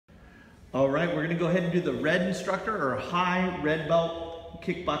All right, we're gonna go ahead and do the red instructor or high red belt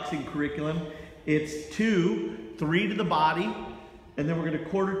kickboxing curriculum. It's 2, 3 to the body, and then we're gonna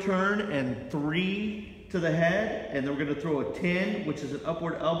quarter turn and 3 to the head, and then we're gonna throw a 10, which is an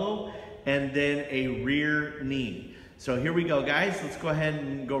upward elbow, and then a rear knee. So here we go, guys. Let's go ahead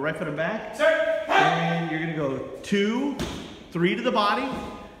and go right foot and back. And you're gonna go 2, 3 to the body.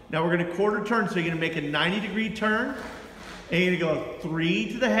 Now we're gonna quarter turn, so you're gonna make a 90-degree turn, and you're gonna go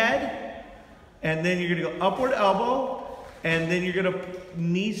 3 to the head, and then you're gonna go upward elbow, and then you're gonna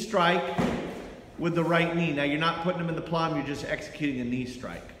knee strike with the right knee. Now you're not putting them in the plum, you're just executing a knee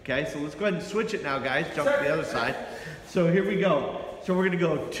strike, okay? So let's go ahead and switch it now, guys. Jump to the other side. So here we go. So we're gonna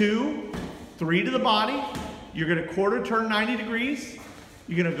go 2, 3 to the body. You're gonna quarter turn 90 degrees.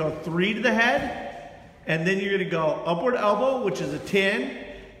 You're gonna go 3 to the head, and then you're gonna go upward elbow, which is a 10,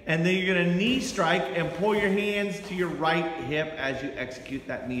 and then you're gonna knee strike and pull your hands to your right hip as you execute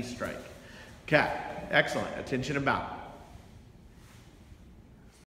that knee strike. Okay, excellent. Attention about.